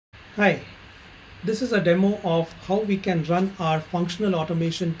Hi, this is a demo of how we can run our functional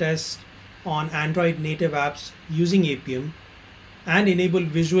automation tests on Android native apps using APM and enable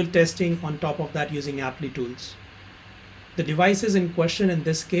visual testing on top of that using Applitools. The devices in question in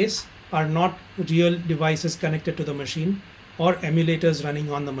this case are not real devices connected to the machine or emulators running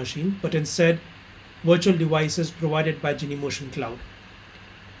on the machine, but instead virtual devices provided by Genymotion Cloud.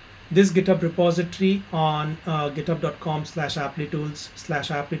 This GitHub repository on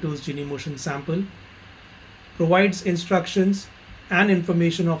github.com/applitools/applitools Genymotion sample provides instructions and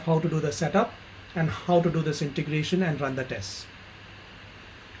information of how to do the setup and how to do this integration and run the tests.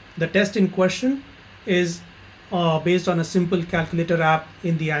 The test in question is based on a simple calculator app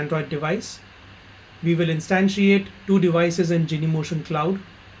in the Android device. We will instantiate two devices in Genymotion Cloud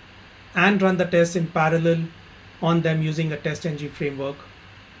and run the tests in parallel on them using a TestNG framework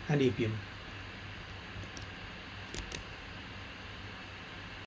and APM.